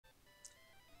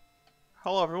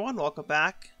Hello everyone, welcome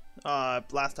back.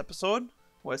 Last episode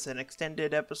was an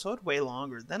extended episode, way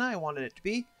longer than I wanted it to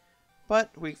be,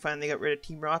 but we finally got rid of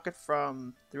Team Rocket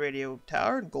from the radio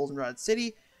tower in Goldenrod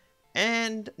City,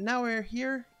 and now we're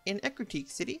here in Ecruteak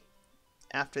City,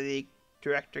 after the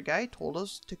director guy told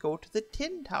us to go to the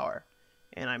Tin Tower,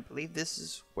 and I believe this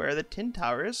is where the Tin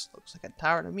Tower is. Looks like a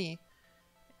tower to me.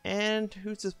 And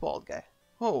who's this bald guy?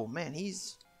 Oh man,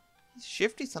 he's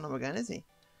shifty son of a gun, isn't he?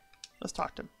 Let's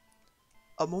talk to him.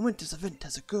 A momentous event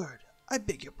has occurred. I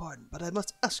beg your pardon, but I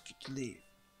must ask you to leave.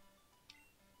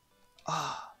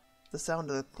 Ah, the sound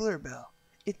of the Clair bell.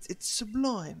 It's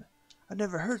sublime. I've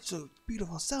never heard so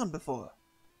beautiful sound before.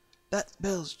 That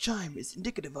bell's chime is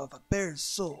indicative of a bear's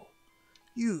soul.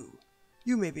 You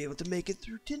may be able to make it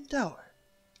through Tin Tower.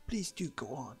 Please do go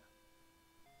on.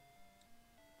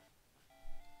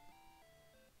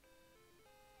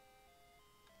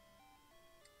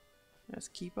 Let's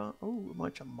keep on. Oh, a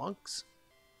bunch of monks.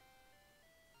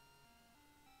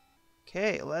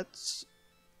 Okay, let's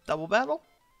double battle?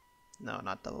 No,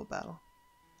 not double battle.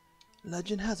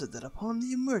 Legend has it that upon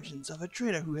the emergence of a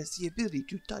trainer who has the ability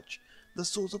to touch the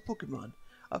souls of Pokemon,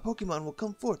 a Pokemon will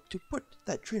come forth to put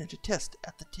that trainer to test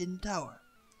at the Tin Tower.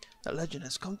 The legend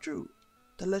has come true.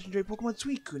 The legendary Pokemon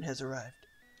Suicune has arrived.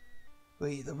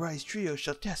 We, the Rise Trio,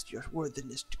 shall test your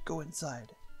worthiness to go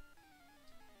inside.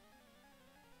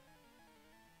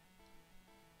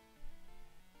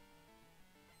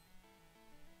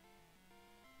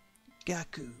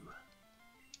 Gaku.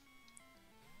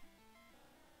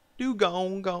 Do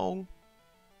gong gong.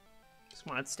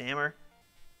 Smart Stammer.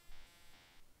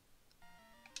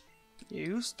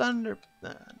 Use Thunder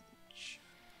Punch.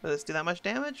 Will this do that much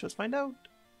damage? Let's find out.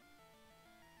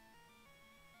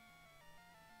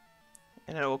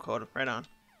 And it will code right on.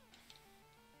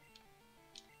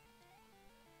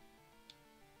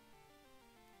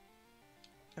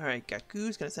 Alright,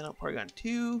 Gaku's gonna send out Porygon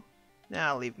 2. Now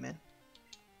I'll leave him in.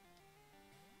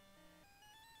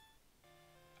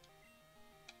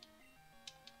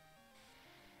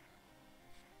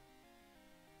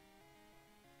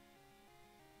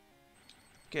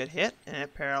 Good hit, and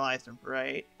it paralyzed him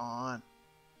right on.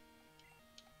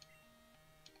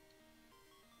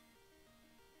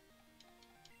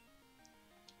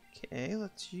 Okay,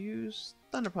 let's use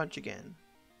Thunder Punch again.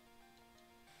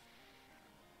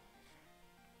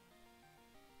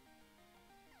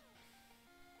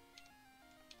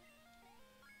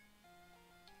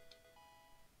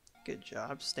 Good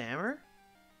job, Stammer.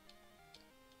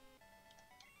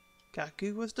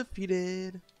 Gaku was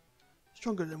defeated.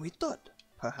 Stronger than we thought.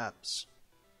 Perhaps.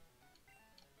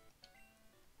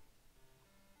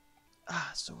 Ah,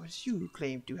 so it's you who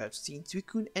claim to have seen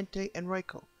Suicune, Entei, and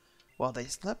Raikou while they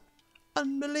slept?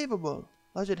 Unbelievable!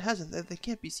 Legend has it that they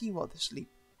can't be seen while they sleep.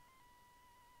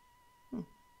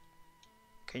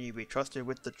 Can you be trusted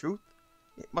with the truth?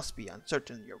 It must be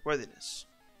uncertain your worthiness.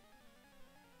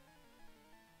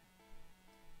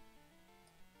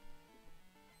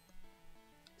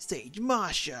 Sage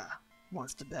Masha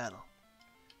wants to battle.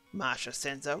 Masha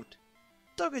sends out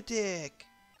Togetic.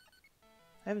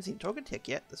 I haven't seen Togetic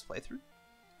yet this playthrough.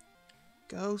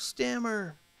 Go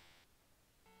Stammer.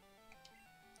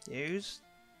 Use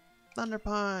Thunder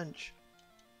Punch.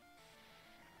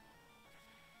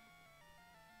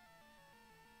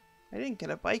 I didn't get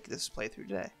a bike this playthrough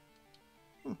today.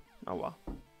 Oh well.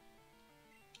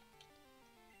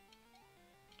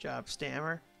 Job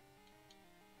Stammer.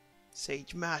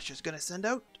 Sage Masha's gonna send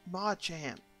out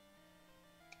Machamp.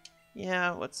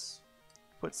 Yeah, let's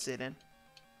put Sid in.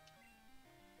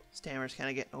 Stammer's kind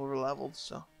of getting over leveled,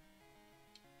 so.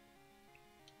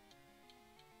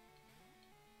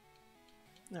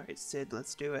 Alright, Sid,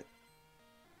 let's do it.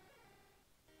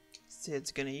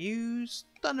 Sid's gonna use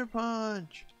Thunder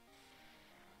Punch.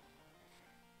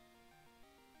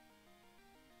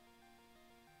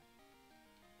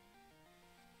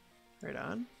 Right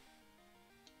on.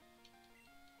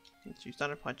 Let's use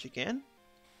Thunder Punch again.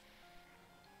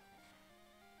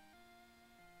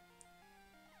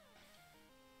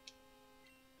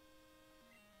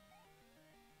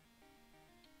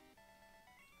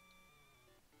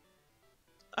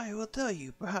 I will tell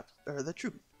you, perhaps, the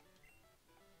truth.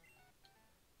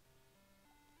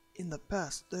 In the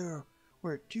past, there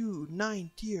were two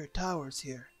 9-tier towers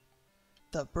here.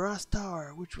 The Brass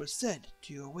Tower, which was said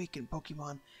to awaken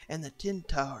Pokemon, and the Tin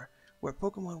Tower, where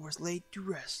Pokemon was laid to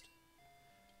rest.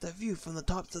 The view from the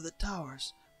tops of the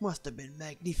towers must have been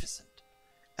magnificent.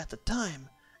 At the time,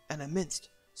 an immense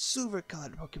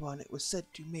silver-colored Pokemon it was said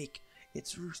to make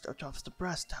its roost atop the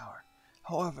Brass Tower.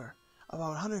 However,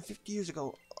 about 150 years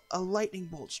ago, a lightning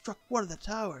bolt struck one of the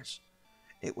towers,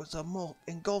 It was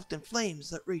engulfed in flames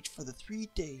that reached for the 3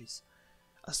 days.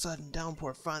 A sudden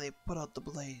downpour finally put out the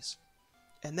blaze.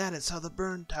 And that is how the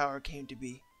burn tower came to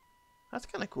be. That's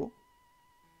kind of cool.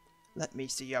 Let me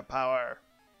see your power.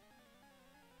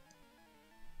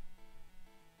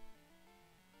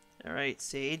 Alright,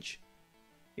 Sage.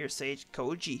 You're Sage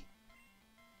Koji.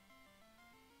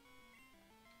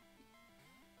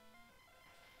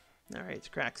 Alright, let's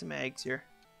crack some eggs here.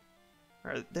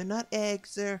 Or, they're not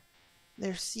eggs, they're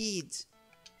seeds.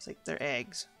 It's like they're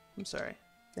eggs. I'm sorry.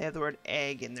 They have the word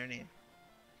egg in their name.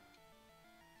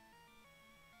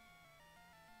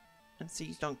 And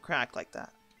seeds don't crack like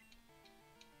that.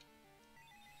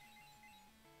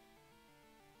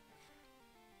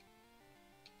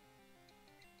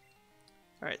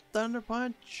 Alright, Thunder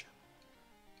Punch.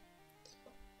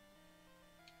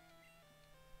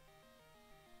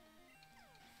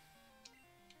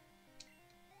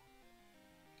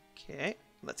 Okay,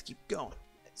 let's keep going.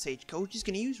 Sage Koji's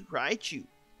gonna use Raichu. You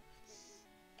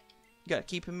gotta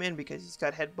keep him in because he's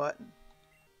got headbutt.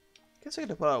 Guess I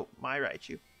gotta put out my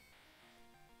Raichu.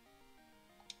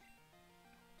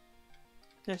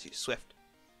 Let's use Swift.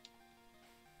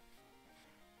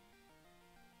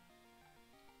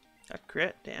 A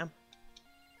crit, damn.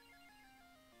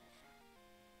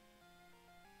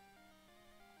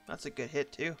 That's a good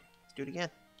hit too. Let's do it again.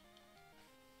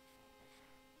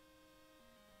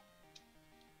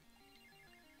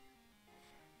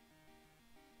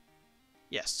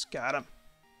 Yes, got him.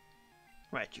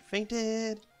 Right, you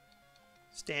fainted.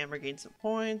 Stam regained some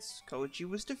points. Koji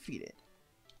was defeated.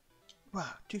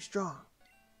 Wow, too strong.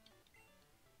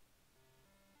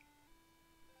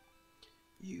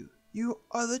 You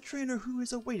are the trainer who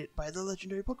is awaited by the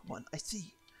legendary Pokemon, I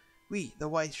see. We, the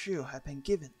Wise Trio, have been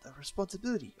given the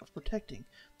responsibility of protecting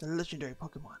the legendary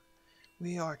Pokemon.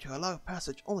 We are to allow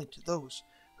passage only to those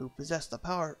who possess the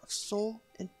power of soul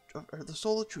or the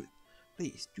soul of truth.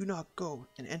 Please do not go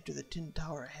and enter the Tin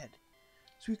Tower ahead.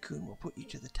 Suicune will put you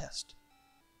to the test.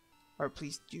 Or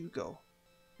please do go,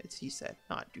 as he said,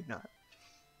 not do not.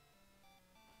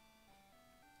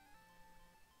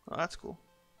 Well, that's cool.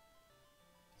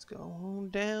 Let's go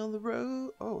down the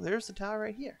road. Oh, there's the tower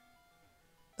right here.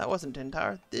 That wasn't Tin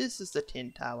Tower. This is the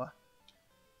Tin Tower.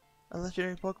 A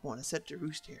legendary Pokemon is said to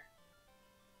roost here.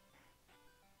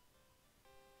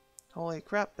 Holy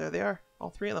crap, there they are. All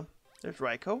 3 of them. There's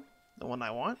Raikou, the one I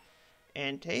want.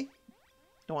 Entei,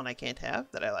 the one I can't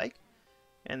have, that I like.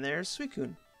 And there's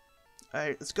Suicune.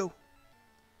 Alright, let's go.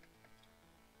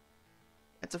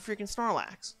 It's a freaking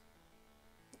Snorlax.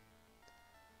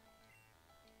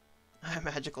 A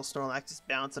magical Snorlax is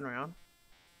bouncing around.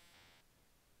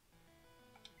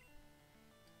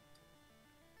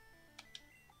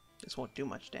 This won't do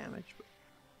much damage. But...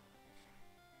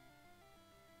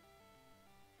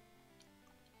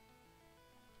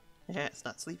 yeah, it's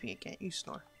not sleeping. It can't use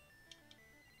Snore.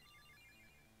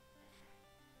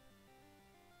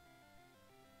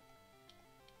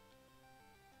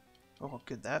 Oh,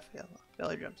 good that fail.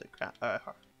 Belly drum's a crap.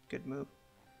 Good move.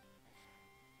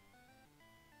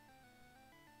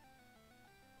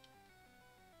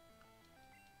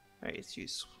 Alright, let's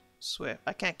use Swift.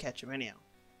 I can't catch him anyhow.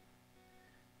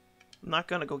 I'm not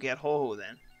gonna go get Ho-Oh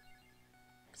then.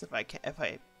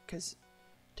 Because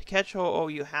to catch Ho-Oh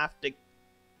you have to,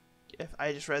 if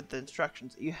I just read the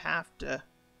instructions, you have to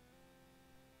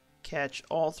catch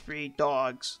all 3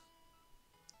 dogs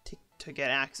to get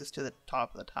access to the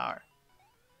top of the tower.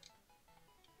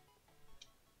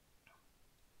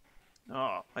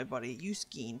 Oh, my buddy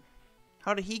Yuskeen.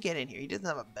 How did he get in here? He doesn't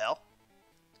have a bell.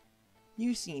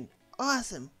 You seem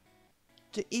awesome.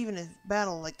 To even a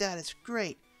battle like that is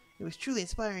great. It was truly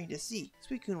inspiring to see.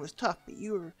 Suicune was tough, but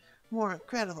you were more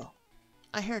incredible.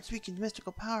 I heard Suicune's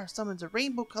mystical power summons a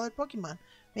rainbow-colored Pokemon.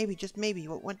 Maybe, just maybe,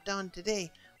 what went down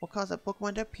today will cause that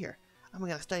Pokemon to appear. I'm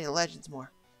gonna study the legends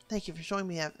more. Thank you for showing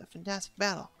me a fantastic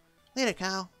battle. Later,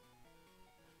 Kyle.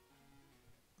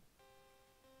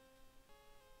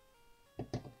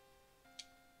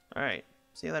 Alright,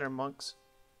 see you later, monks.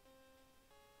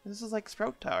 This is like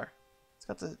Sprout Tower. It's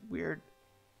got the weird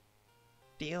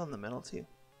deal in the middle too.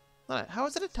 How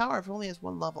is it a tower if it only has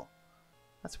 1 level?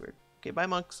 That's weird. Okay, bye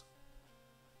monks.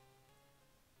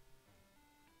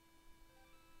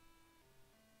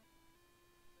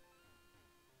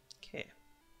 Okay.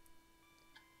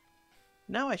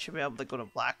 Now I should be able to go to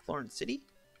Blackthorn City.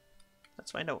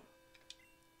 Let's find out.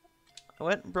 I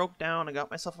went and broke down and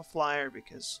got myself a flyer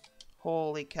because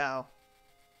holy cow.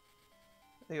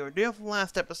 The ordeal from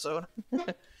last episode.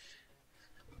 And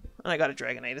I got a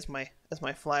Dragonite as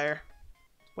my flyer.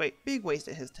 Wait, big waste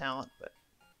of his talent, but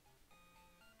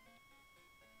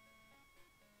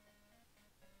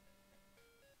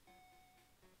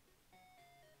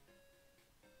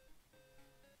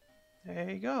There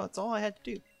you go. That's all I had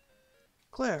to do.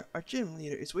 Clair, our gym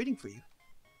leader is waiting for you.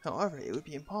 However, it would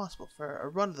be impossible for a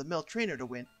run-of-the-mill trainer to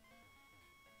win.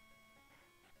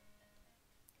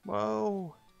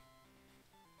 Whoa.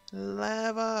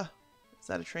 Lava. Is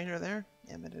that a trainer there?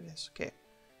 Damn it, it is. Okay.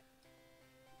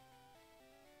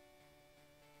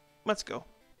 Let's go.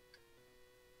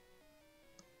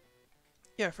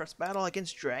 Your first battle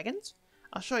against dragons?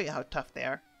 I'll show you how tough they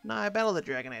are. Nah, I battled the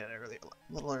dragon I had earlier,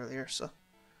 a little earlier, so.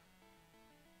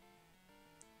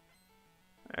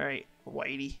 Alright,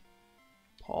 Whitey.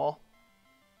 Paul.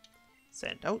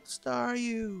 Sent out Star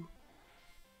you.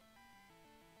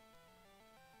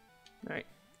 Alright,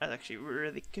 that's actually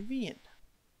really convenient.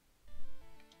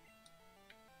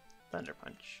 Thunder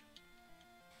Punch.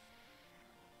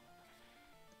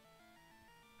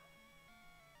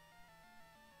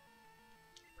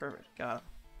 Perfect, got him.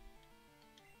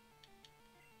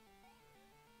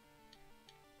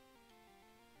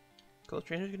 Cool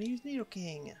Trainer's gonna use Needle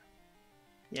King.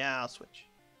 Yeah, I'll switch.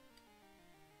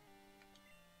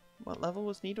 What level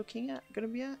was Needle King gonna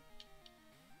be at?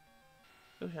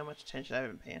 Shows you how much attention I've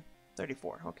been paying.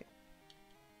 34, okay.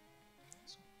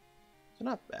 So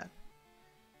not bad.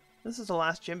 This is the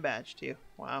last gym badge too.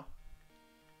 Wow.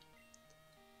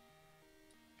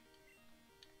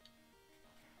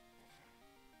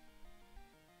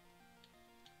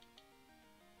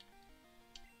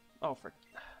 Oh,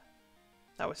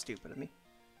 that was stupid of me.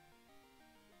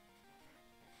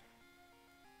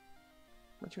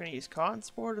 But you're gonna use Cotton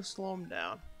Spore to slow him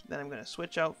down. Then I'm gonna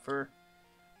switch out for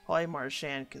probably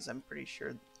Marchand because I'm pretty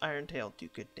sure Iron Tail do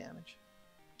good damage.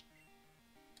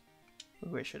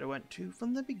 Who I should have went to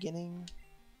from the beginning.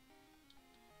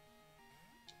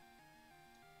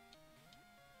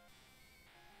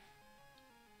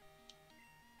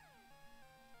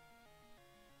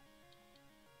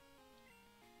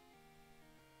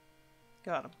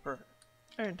 Got him. Perfect.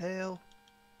 Iron Tail.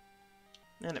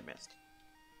 And it missed.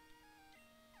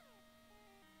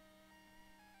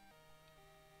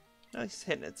 At least it's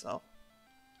hitting itself.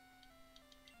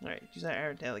 Alright, use that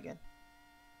Iron Tail again.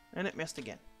 And it missed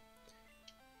again.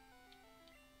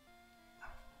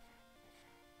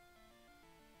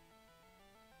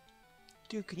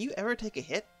 Dude, can you ever take a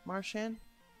hit, Marchand?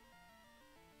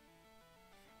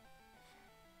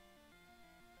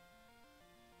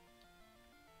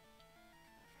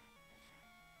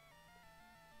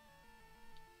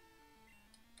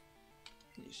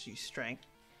 Just use strength.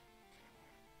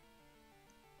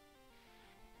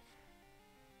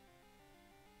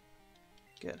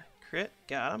 Good. Crit.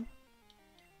 Got him.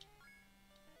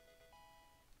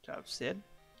 Job, Sid.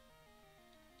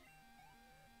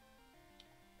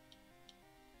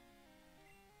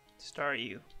 Star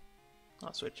you.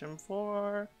 I'll switch him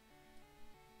for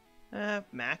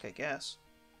Mac, I guess.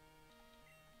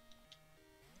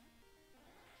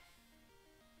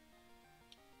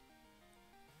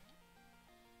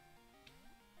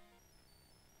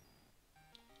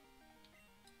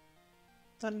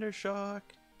 Thundershock.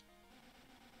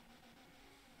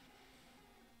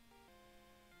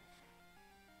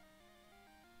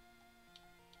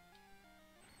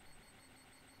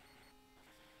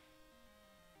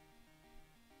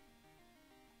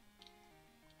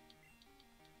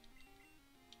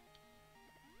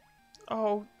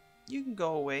 Oh, you can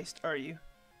go away, Star you.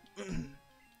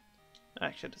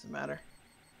 Actually, it doesn't matter.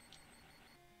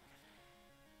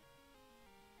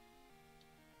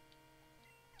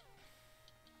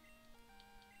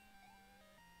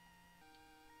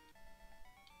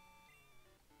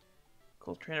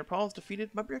 Cool Trainer Paul's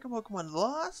defeated. My breaker Pokemon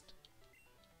lost?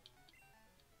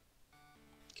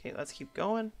 Okay, let's keep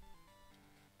going.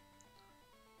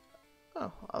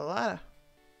 Oh, a lot of...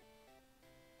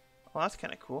 Well, that's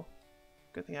kind of cool.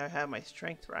 Good thing I have my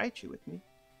Strength Raichu with me.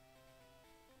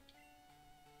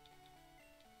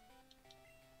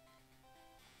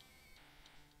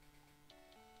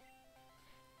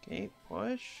 Okay,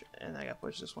 push. And I gotta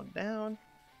push this one down.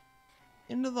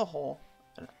 Into the hole.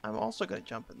 And I'm also gonna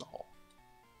jump in the hole.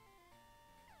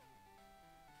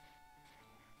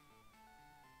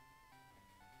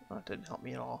 Oh, it didn't help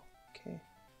me at all. Okay.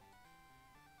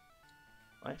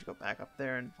 I have to go back up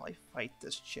there and probably fight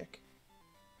this chick.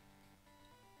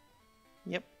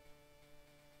 Yep.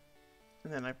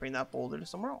 And then I bring that boulder to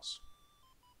somewhere else.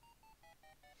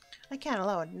 I can't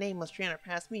allow a nameless trainer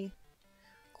past me.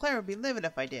 Claire would be livid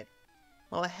if I did.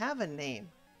 Well, I have a name.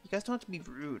 You guys don't have to be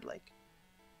rude, like...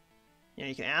 You know,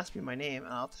 you can ask me my name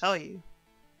and I'll tell you.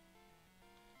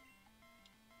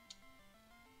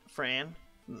 Fran.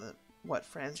 From the... What,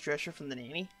 Fran's Drescher from the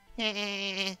nanny?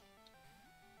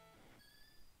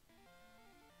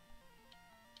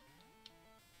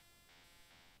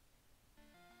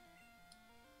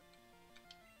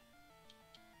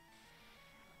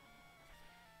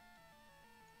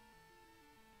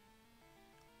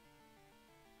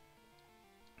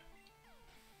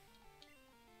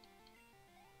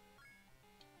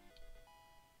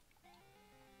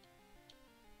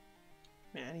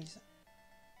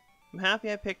 I'm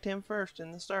happy I picked him first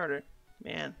in the starter.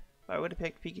 Man, if I would have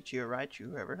picked Pikachu or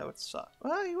Raichu, whoever, that would suck.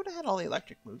 Well, he would have had all the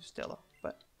electric moves still,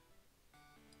 but...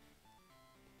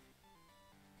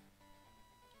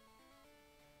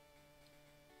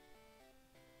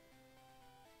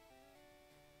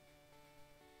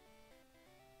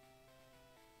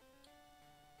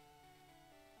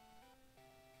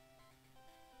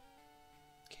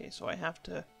 Okay, so I have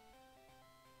to...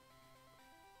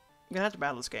 I'm gonna have to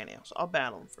battle this guy anyhow, so I'll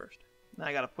battle him first. Now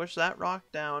I gotta push that rock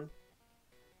down.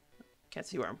 Can't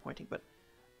see where I'm pointing, but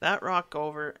that rock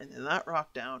over, and then that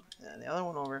rock down, and then the other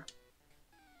one over.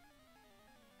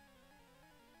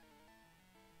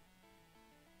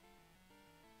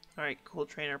 Alright, cool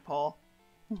trainer, Paul.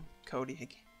 Cody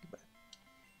again. Goodbye.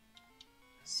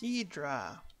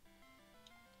 Seadra.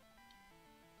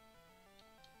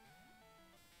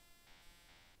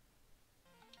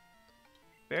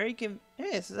 Very Hey,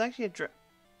 this is actually a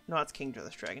no, it's Kingdra,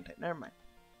 this dragon type. Never mind.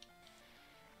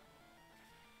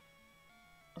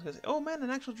 I was gonna say, oh man, an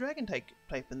actual dragon type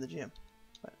in the gym.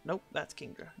 But nope, that's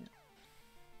Kingdra. Yeah.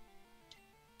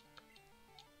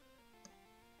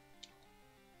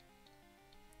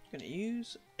 Gonna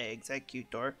use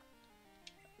Executor.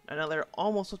 Another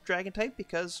almost dragon type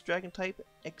because dragon type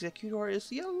Executor is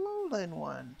the Alolan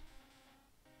one.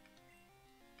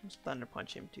 Let's Thunder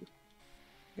Punch him too.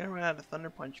 I'm gonna run out of Thunder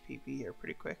Punch PP here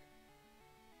pretty quick.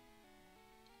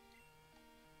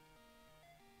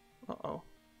 Uh-oh.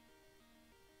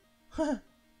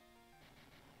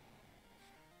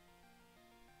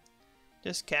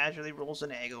 Just casually rolls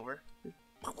an egg over.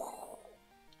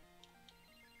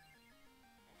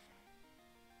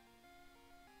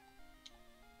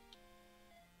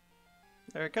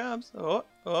 There it comes. Oh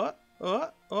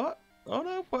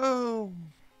no,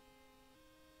 boom!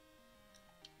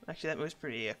 Actually, that was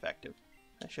pretty effective.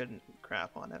 I shouldn't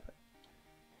crap on it, but...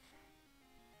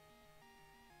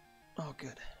 Oh,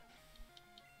 good.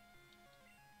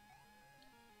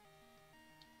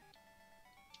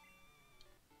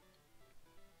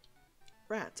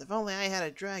 Rats, if only I had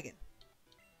a dragon.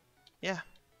 Yeah,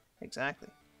 exactly.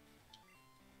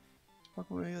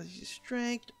 Pokemon use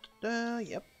strength.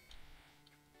 Yep.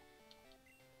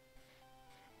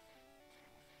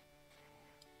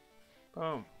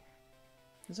 Boom.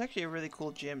 It's actually a really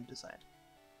cool gym design.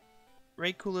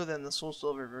 Way cooler than the Soul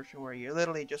Silver version where you're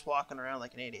literally just walking around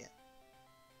like an idiot.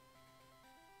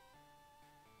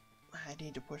 I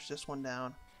need to push this one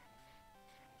down.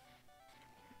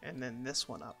 And then this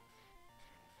one up.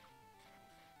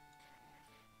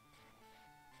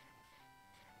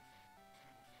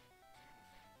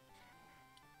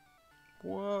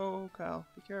 Whoa, Kyle,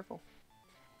 be careful.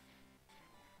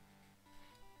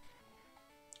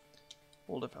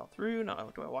 Boulder fell through. Now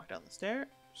do I walk down the stairs?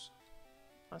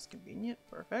 That's convenient.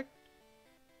 Perfect.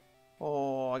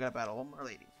 Oh, I gotta battle one more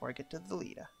lady before I get to the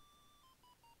leader.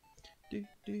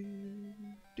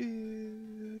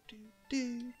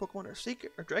 Pokemon are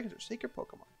sacred, or dragons are sacred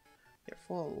Pokemon. They're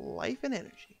full of life and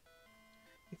energy.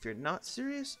 If you're not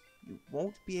serious, you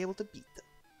won't be able to beat them.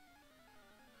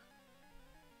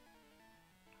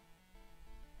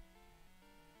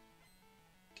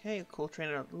 Okay, cool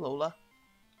trainer Lola.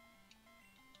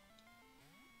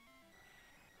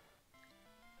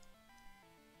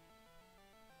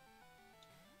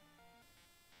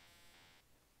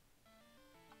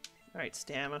 Alright,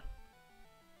 stamina.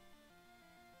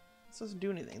 This doesn't do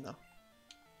anything though.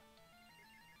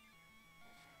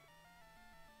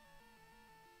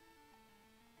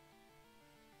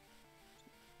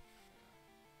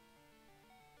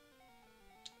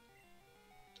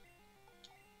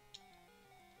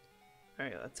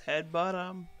 Alright, let's headbutt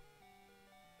him.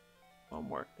 One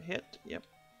more hit, yep.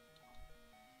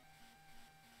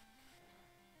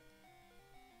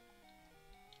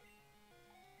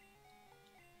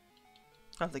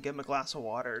 I'll have to give him a glass of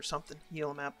water or something,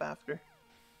 heal him up after.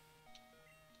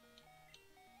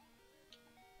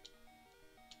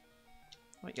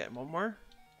 We got one more.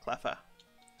 Cleffa.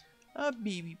 A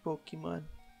baby Pokemon.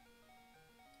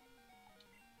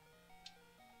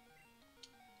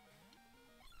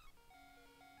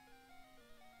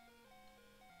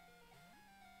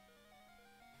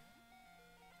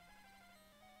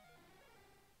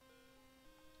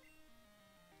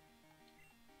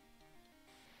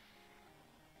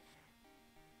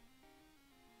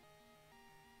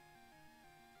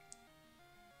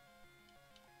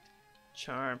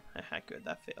 Charm. Haha, good,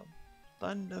 that failed.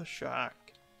 Thunder Shock.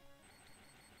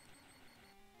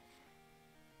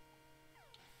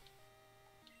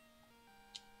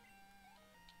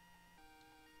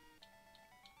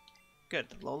 Good,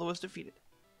 Lola was defeated.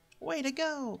 Way to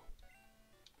go!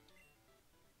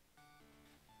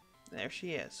 There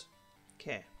she is.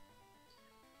 Okay.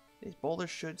 These boulders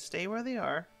should stay where they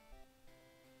are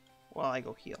while I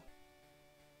go heal.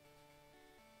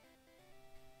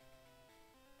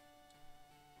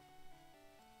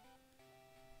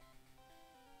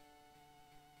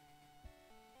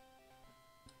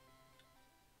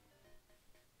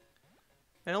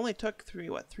 It only took three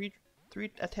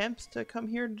attempts to come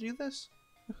here to do this?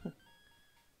 Okay,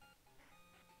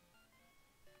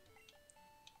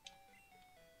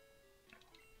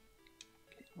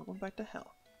 we're going back to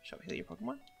hell. Shall we heal your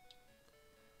Pokemon?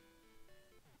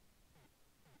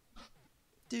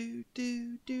 Do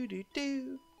do do do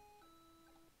do.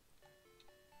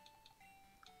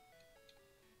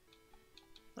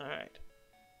 Alright.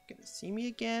 Gonna see me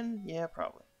again? Yeah,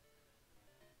 probably.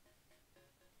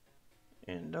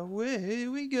 And away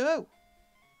we go!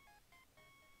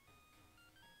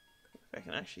 If I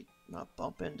can actually not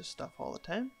bump into stuff all the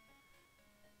time.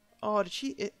 Oh, did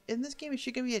she... in this game, is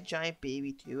she gonna be a giant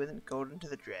baby too and then go into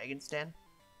the Dragon's Den?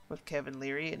 With Kevin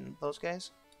Leary and those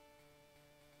guys?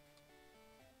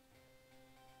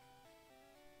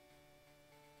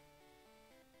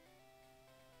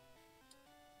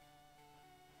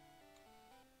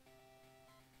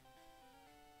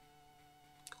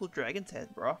 Cool dragon's head,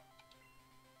 bro.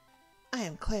 I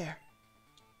am Clair,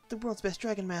 the world's best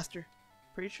dragon master.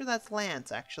 Pretty sure that's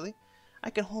Lance, actually. I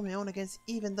can hold my own against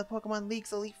even the Pokemon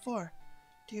League's Elite Four.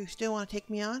 Do you still want to take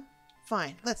me on?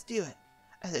 Fine, let's do it.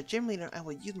 As a gym leader, I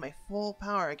will use my full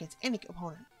power against any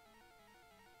opponent.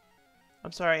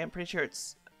 I'm sorry, I'm pretty sure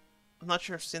it's... I'm not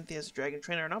sure if Cynthia's a dragon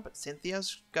trainer or not, but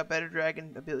Cynthia's got better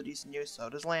dragon abilities than you, so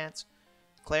does Lance.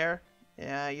 Claire,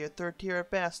 yeah, you're third tier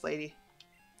at best, lady.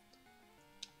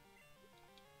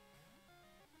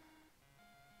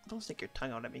 Don't stick your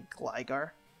tongue out at me,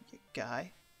 Gligar, you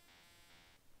guy.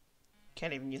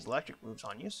 Can't even use electric moves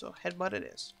on you, so headbutt it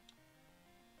is.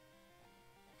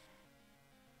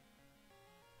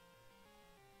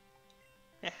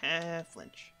 Haha,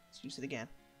 flinch. Let's use it again.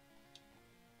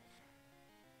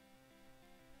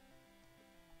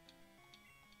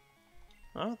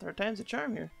 Oh, third time's a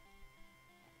charm here.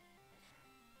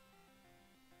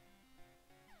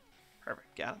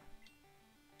 Perfect, got him.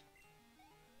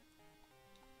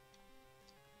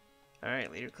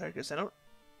 Alright, Leader Clair goes out.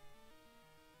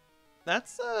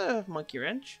 That's a monkey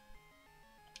wrench.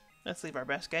 Let's leave our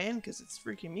best guy in because it's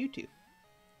freaking Mewtwo.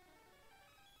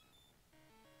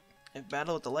 I've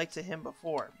battled with the likes of him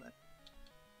before, but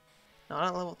not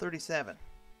at level 37.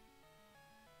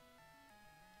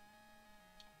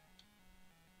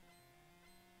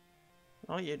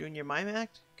 Oh, you're doing your mime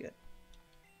act? Good.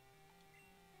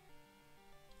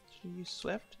 Should you use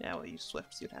Swift? Yeah, we'll use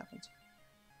Swift, see what happens.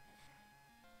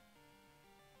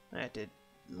 I did.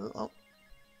 Oh.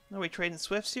 Are we trading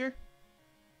Swifts here?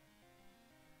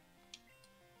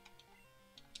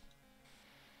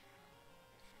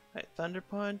 Alright, Thunder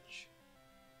Punch.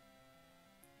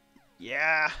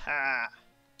 Yeah!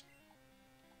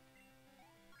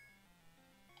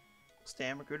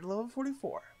 Stammer grew to level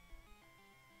 44.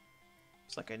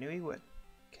 Just like I knew he would.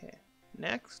 Okay,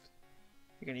 next,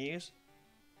 you're gonna use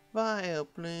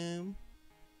Vileplume.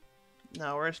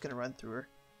 No, we're just gonna run through her.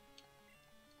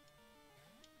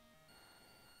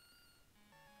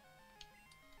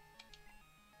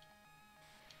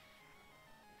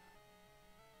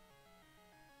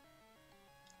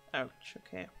 Ouch,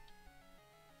 okay.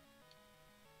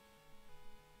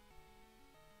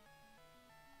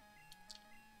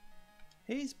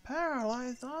 He's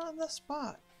paralyzed on the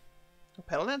spot. Oh,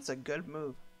 Petal Dance is a good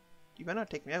move. You better not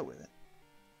take me out with it.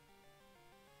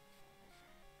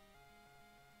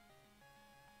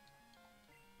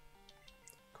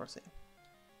 Of course I am.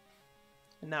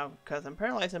 And now, because I'm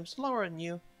paralyzed, I'm slower than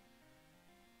you.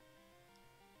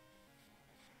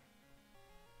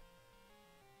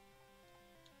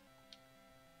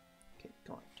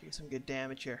 Come on, do some good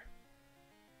damage here.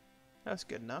 That's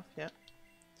good enough, yeah.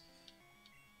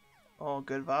 Oh,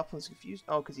 good. Vileplume's confused.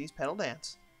 Oh, because he's Petal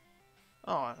Dance.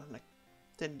 Oh, I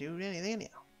didn't do anything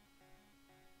anyhow.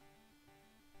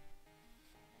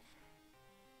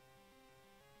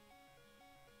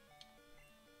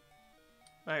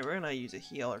 Alright, we're gonna use a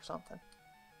heal or something.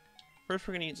 First,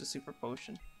 we're gonna use a super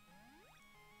potion.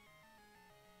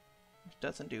 Which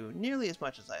doesn't do nearly as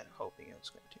much as I was hoping it was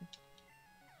going to.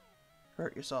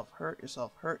 Hurt yourself, hurt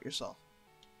yourself, hurt yourself.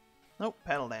 Nope,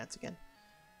 Petal Dance again.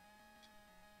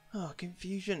 Oh,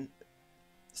 confusion.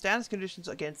 Status conditions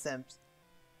against them,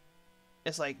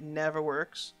 it's like never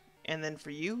works. And then for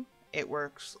you, it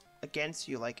works against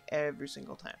you like every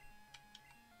single time.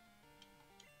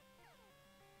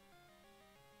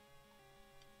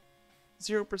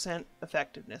 %0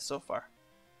 effectiveness so far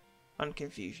on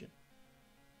confusion.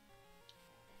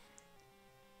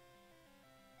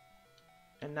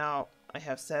 And now I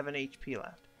have 7 HP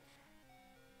left.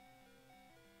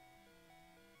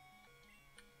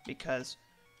 Because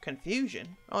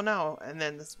confusion. Oh no, and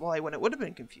then this why when it would have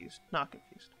been confused. Not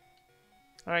confused.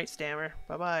 Alright, Stammer.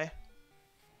 Bye-bye.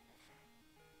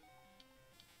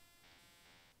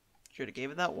 Should have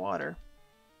gave it that water.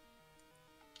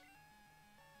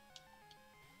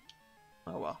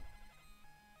 Oh well.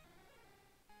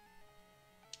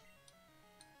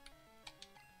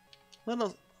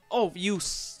 Little. Oh, you.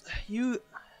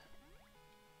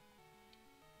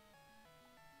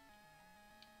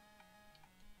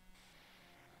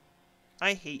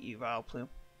 I hate you, Vileplume.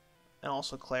 And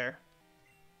also Clair.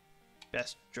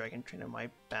 Best dragon trainer in my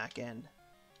back end.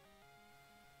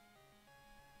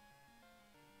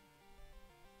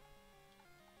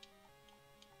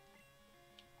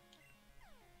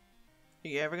 Are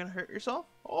you ever gonna hurt yourself?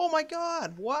 Oh my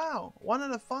god! Wow! 1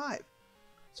 out of 5.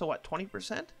 So what,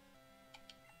 20%?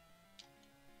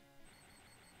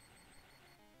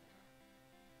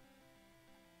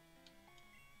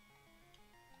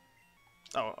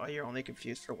 Oh, you're only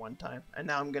confused for one time. And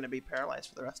now I'm gonna be paralyzed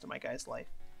for the rest of my guy's life.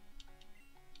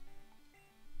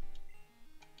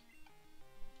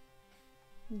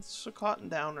 So cotton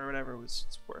down or whatever was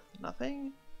worth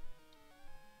nothing.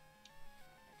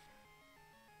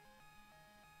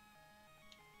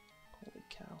 Holy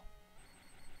cow.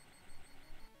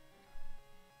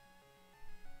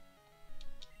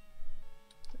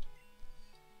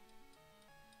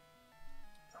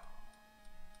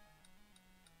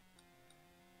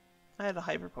 I had a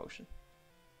hyper potion.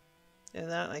 Isn't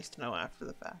that nice to know after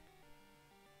the fact?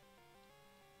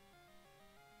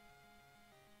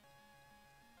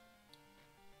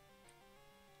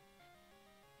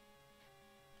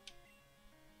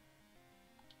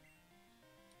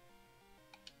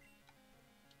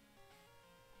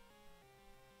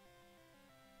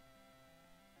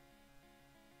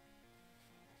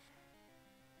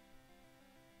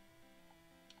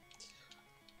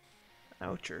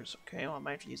 Ouchers. Okay, well I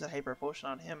might have to use that hyper potion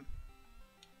on him.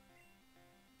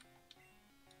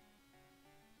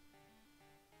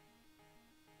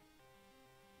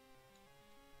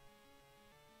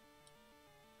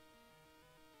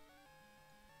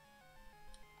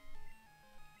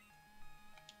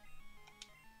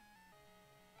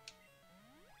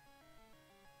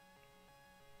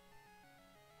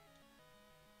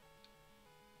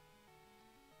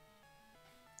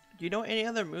 Do you know any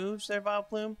other moves there,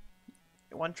 Vileplume?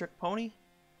 One trick pony?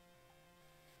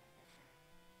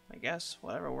 I guess,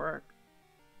 whatever work.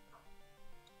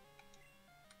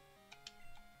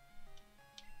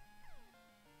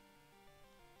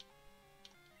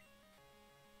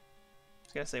 I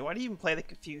was gonna say, why do you even play the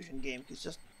confusion game? It's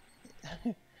just...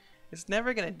 it's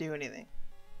never gonna do anything.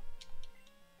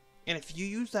 And if you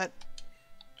use that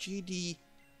GD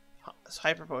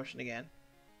hyper potion again...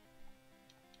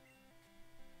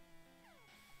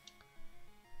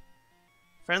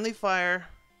 Friendly fire.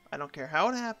 I don't care how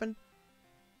it happened.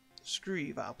 Screw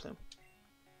you, Vileplume.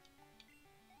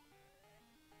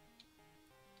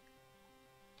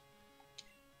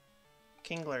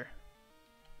 Kingler.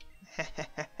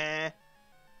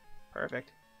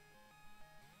 Perfect.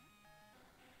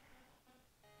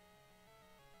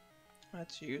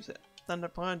 Let's use it. Thunder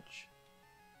Punch.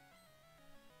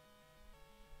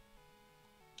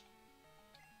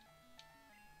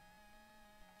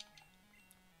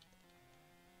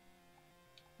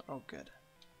 Oh, good.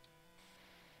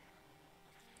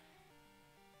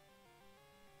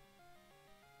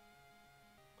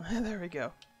 There we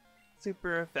go.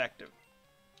 Super effective.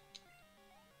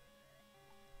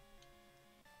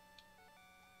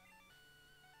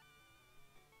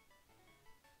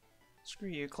 Screw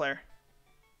you, Clair.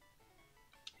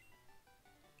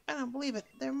 I don't believe it.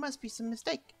 There must be some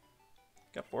mistake.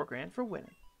 Got 4 grand for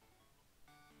winning.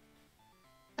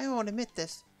 I won't admit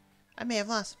this. I may have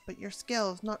lost, but your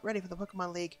skill is not ready for the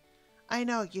Pokemon League. I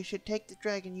know you should take the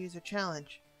Dragon User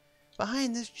Challenge.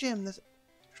 Behind this gym, there's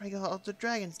the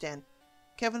Dragon Stand.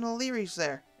 Kevin O'Leary's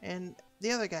there, and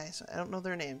the other guys. I don't know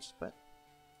their names, but...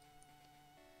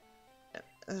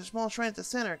 There's a small shrine at the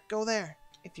center. Go there.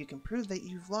 If you can prove that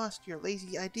you've lost your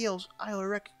lazy ideals, I will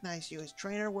recognize you as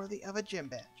trainer worthy of a gym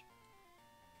badge.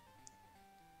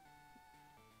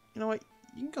 You know what?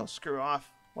 You can go screw off,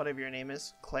 whatever your name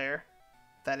is, Clair.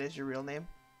 That is your real name.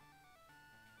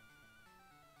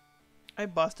 I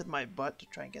busted my butt to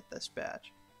try and get this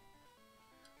badge.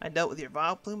 I dealt with your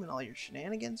Vileplume and all your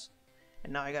shenanigans,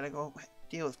 and now I gotta go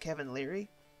deal with Kevin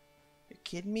Leary? You're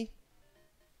kidding me?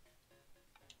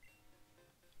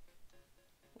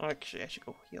 Actually, I should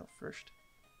go heal first.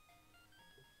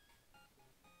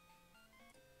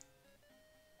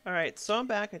 Alright, so I'm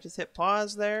back. I just hit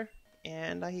pause there,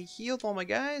 and I healed all my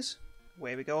guys.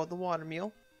 Away we go with the water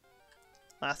meal.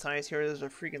 Last time I was here, there was a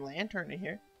freaking lantern in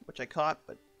here, which I caught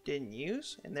but didn't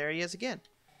use, and there he is again.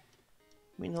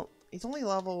 I mean, he's only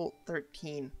level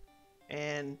 13,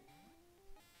 and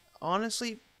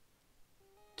honestly,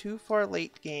 too far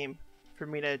late game for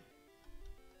me to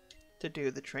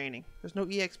do the training. There's no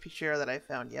EXP share that I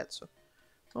found yet, so...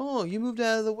 Oh, you moved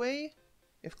out of the way?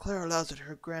 If Claire allows it,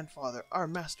 her grandfather, our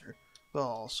master, will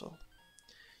also.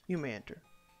 You may enter.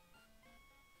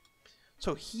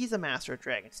 So he's a master of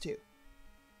dragons, too.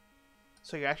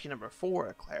 So you're actually number 4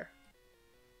 at Clair.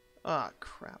 Ah, oh,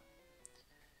 crap.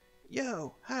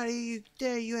 Yo, how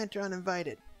dare you enter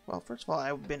uninvited? Well, first of all,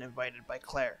 I've been invited by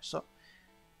Claire, so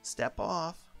step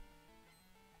off.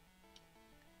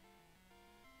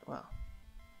 Well,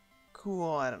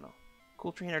 cool, I don't know.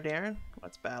 Cool trainer Darren,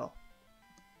 let's battle.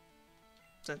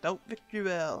 Sent out victory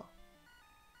bell.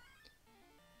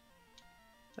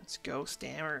 Let's go,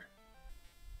 Stammer.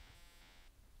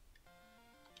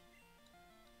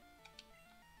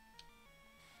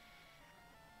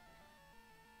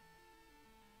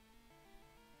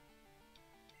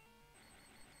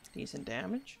 Decent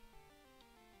damage.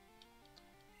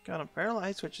 Got him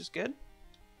paralyzed, which is good.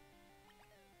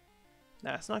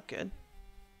 That's not good.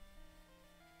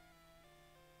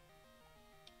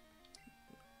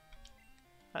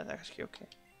 That's actually okay.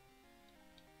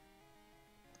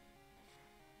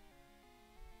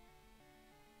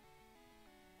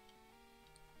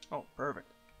 Oh,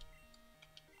 perfect.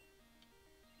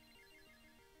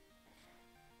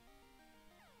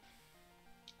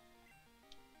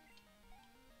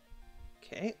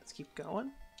 Okay, let's keep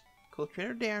going. Cool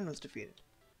trainer Darren was defeated.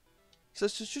 So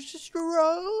it's just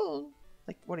strong.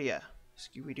 Like, what are you,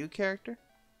 Scooby-Doo character?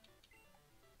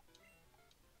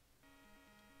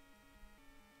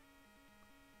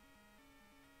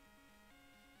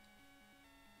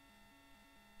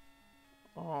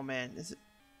 Oh man, is it?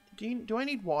 Do I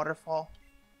need waterfall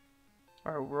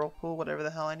or a whirlpool, whatever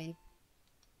the hell I need?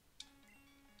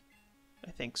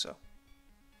 I think so.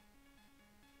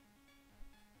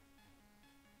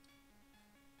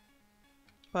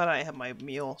 But I have my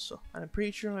meal, so I'm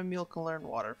pretty sure my meal can learn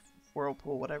water,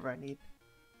 whirlpool, whatever I need.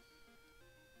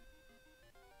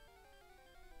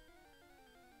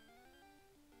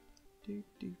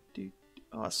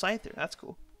 Oh, a Scyther, that's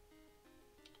cool.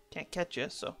 Can't catch you,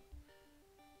 so.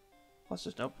 Plus,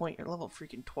 there's no point, you're level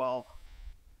freaking 12.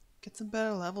 Get some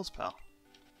better levels, pal.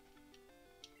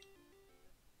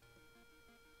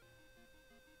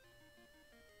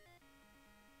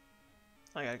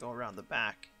 I gotta go around the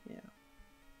back, yeah.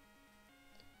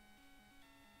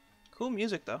 Cool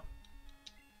music though.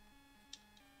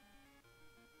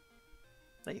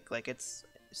 Like it's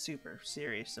super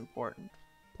serious, important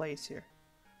place here.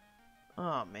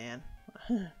 Oh man,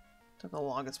 took the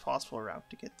longest possible route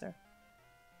to get there.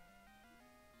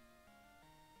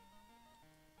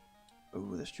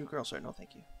 Ooh, this true girl sir, no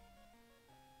thank you.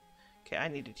 Okay, I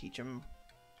need to teach him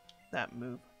that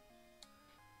move.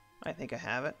 I think I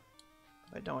have it.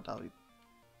 If I don't, I'll be...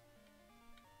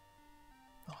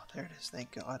 Oh, there it is,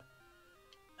 thank God.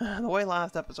 The way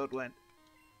last episode went,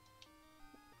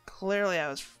 clearly I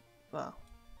was, well,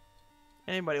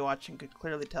 anybody watching could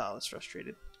clearly tell I was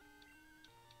frustrated.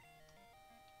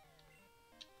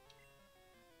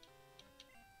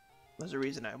 There's a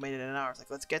reason I made it an hour. It's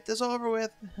like, let's get this over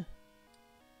with.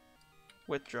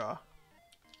 Withdraw.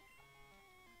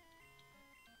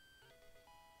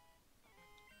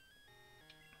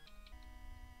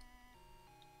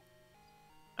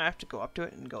 I have to go up to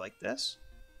it and go like this.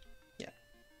 Yeah.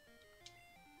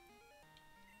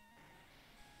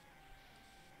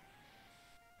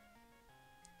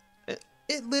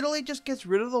 It literally just gets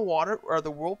rid of the water or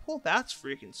the whirlpool. That's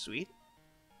freaking sweet.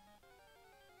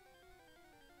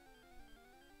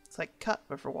 It's like cut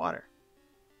but for water.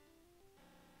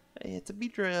 Hey, it's a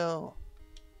beat drill.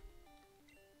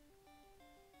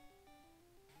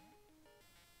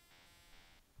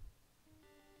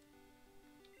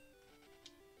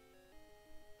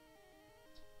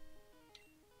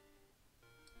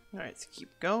 Alright, let's keep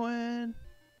going.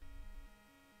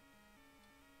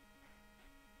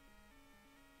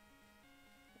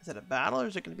 Is it a battle or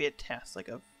is it going to be a test, like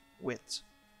of wits?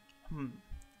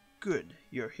 Good,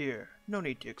 you're here. No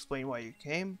need to explain why you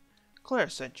came. Claire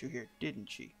sent you here,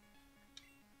 didn't she?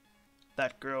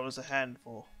 That girl is a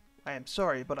handful. I am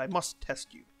sorry, but I must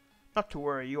test you. Not to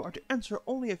worry, you are to answer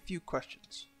only a few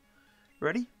questions.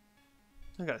 Ready?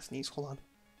 I gotta sneeze, hold on.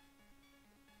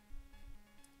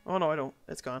 Oh no, I don't.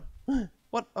 It's gone.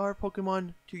 What are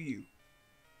Pokemon to you?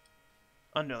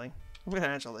 Underling. I'm gonna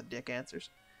answer all the dick answers.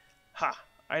 Ha!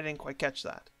 I didn't quite catch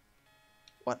that.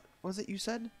 What was it you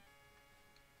said?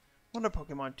 What are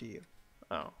Pokemon to you?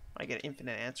 Oh, I get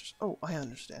infinite answers. Oh, I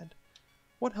understand.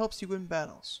 What helps you win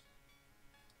battles?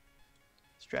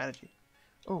 Strategy.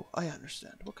 Oh, I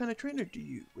understand. What kind of trainer do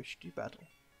you wish to battle?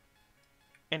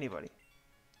 Anybody.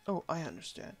 Oh, I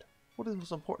understand. What is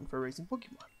most important for raising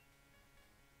Pokemon?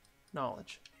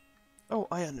 Knowledge. Oh,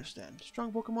 I understand.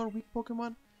 Strong Pokemon, weak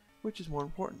Pokemon? Which is more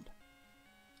important?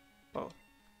 Both.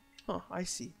 Huh, I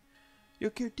see. You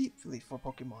care deeply for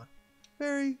Pokemon.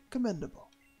 Very commendable.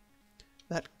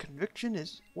 That conviction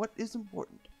is what is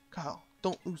important. Kyle,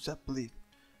 don't lose that belief.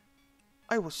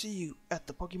 I will see you at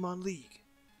the Pokemon League.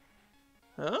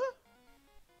 Huh?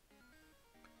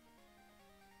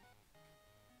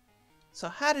 So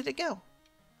how did it go?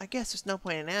 I guess there's no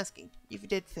point in asking if you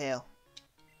did fail.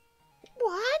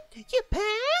 What? You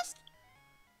passed?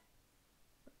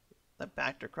 I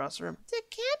backed her across the room. That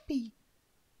can't be.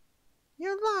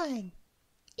 You're lying.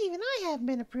 Even I haven't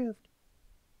been approved.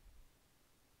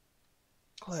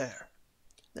 Claire,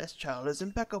 this child is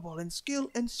impeccable in skill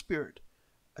and spirit.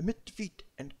 Admit defeat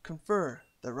and confer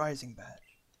the Rising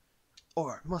Badge.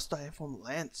 Or must I inform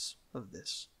Lance of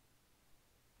this?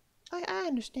 I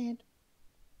understand.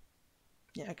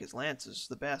 Yeah, because Lance is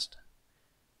the best.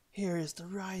 Here is the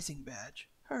Rising Badge.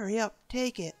 Hurry up,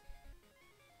 take it.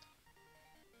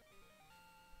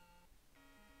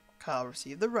 Kyle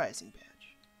received the Rising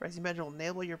Badge. Rising Badge will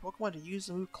enable your Pokemon to use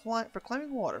the move for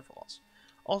climbing waterfalls.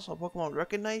 Also, Pokemon will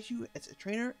recognize you as a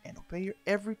trainer and obey your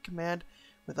every command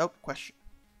without question.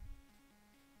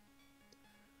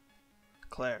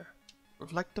 Claire,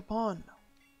 reflect upon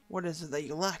what is it that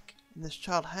you lack and this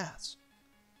child has.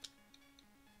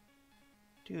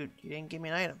 Dude, you didn't give me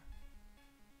an item.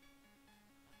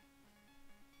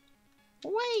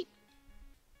 Wait!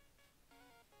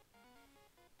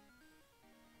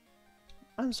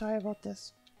 I'm sorry about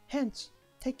this. Hence,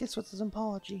 take this with an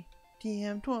apology.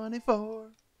 TM24.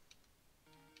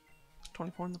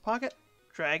 24 in the pocket.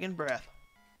 Dragon breath.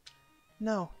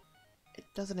 No, it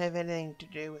doesn't have anything to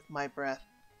do with my breath.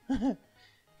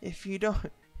 If you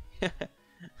don't...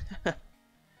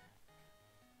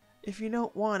 If you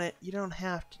don't want it, you don't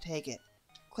have to take it.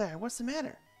 Claire, what's the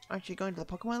matter? Aren't you going to the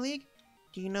Pokemon League?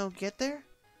 Do you know get there?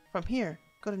 From here,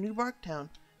 go to New Barktown,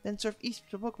 then surf east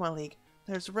to the Pokemon League.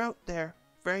 There's a route there,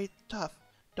 very tough.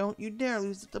 Don't you dare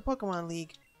lose at the Pokemon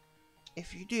League.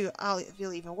 If you do, I'll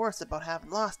feel even worse about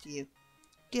having lost to you.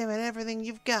 Give it everything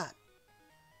you've got.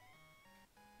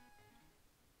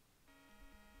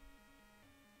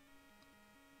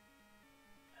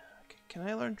 Okay, can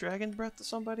I learn Dragon Breath to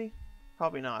somebody?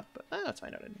 Probably not, but let's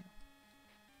find out anyhow.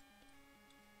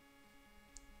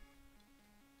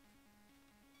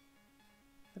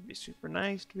 That'd be super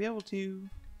nice to be able to.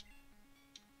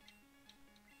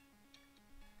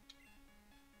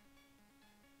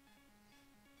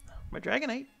 My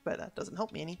Dragonite, but that doesn't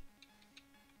help me any.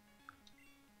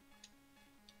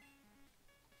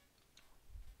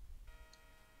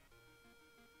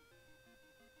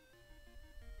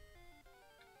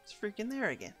 It's freaking there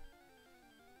again.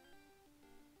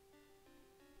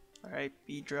 Alright,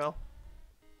 Beedrill.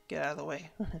 Get out of the way.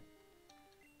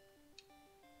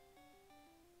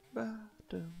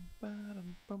 Ba-dum,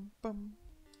 ba-dum, bum, bum.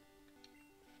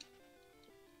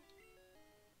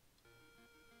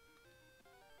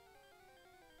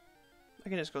 I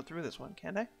can just go through this one,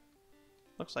 can't I?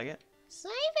 Looks like it.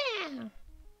 Save it!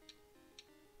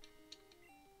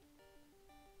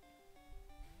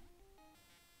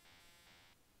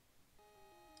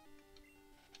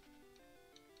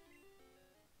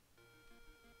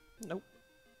 Nope.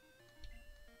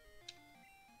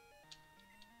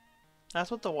 That's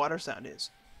what the water sound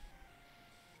is.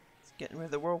 It's getting rid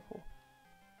of the whirlpool.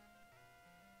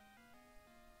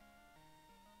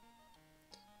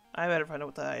 I better find out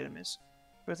what that item is.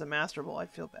 If it was a Master Ball,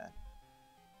 I'd feel bad.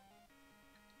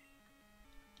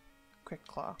 Quick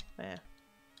Claw. Eh.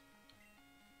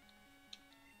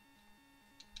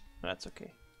 That's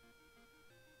okay.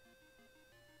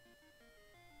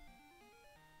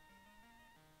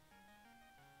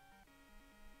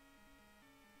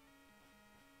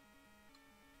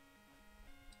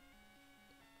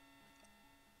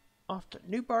 Off to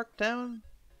New Barktown.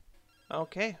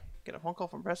 Okay, get a phone call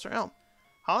from Professor Elm.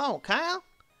 Hello, Kyle?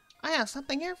 I have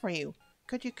something here for you.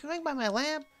 Could you swing by my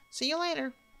lab? See you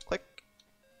later. Click.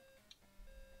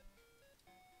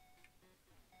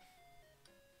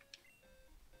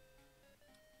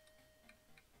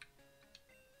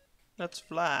 Let's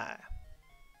fly.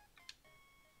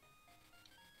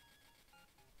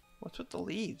 What's with the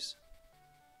leaves?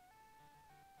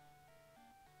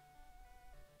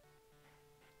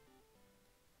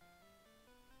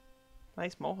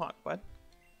 Nice mohawk, bud.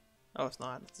 Oh, it's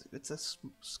not. It's a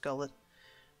skullet.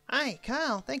 Hi,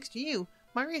 Kyle. Thanks to you,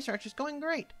 my research is going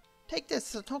great. Take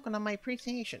this as a token of my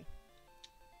appreciation.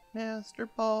 Master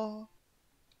Ball.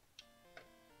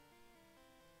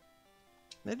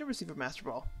 I did receive a Master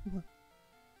Ball.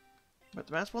 But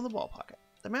the Master Ball in the ball pocket.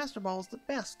 The Master Ball is the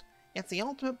best. It's the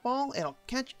ultimate ball. It'll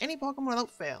catch any Pokemon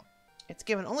without fail. It's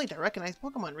given only to recognized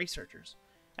Pokemon researchers.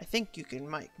 I think you can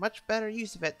make much better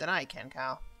use of it than I can,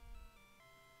 Kyle.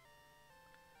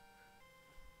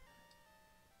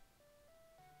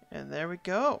 And there we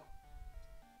go.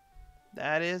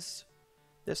 That is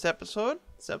this episode.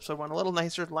 This episode went a little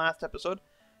nicer than last episode.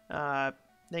 Thank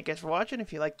you guys for watching.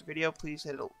 If you liked the video, please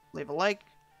leave a like.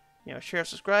 Share,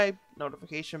 subscribe,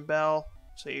 notification bell,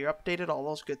 so you're updated, all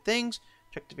those good things.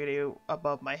 Check the video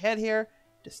above my head here.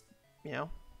 Just,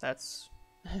 that's,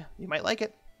 you might like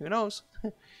it. Who knows?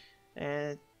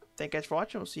 And thank you guys for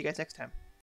watching. We'll see you guys next time.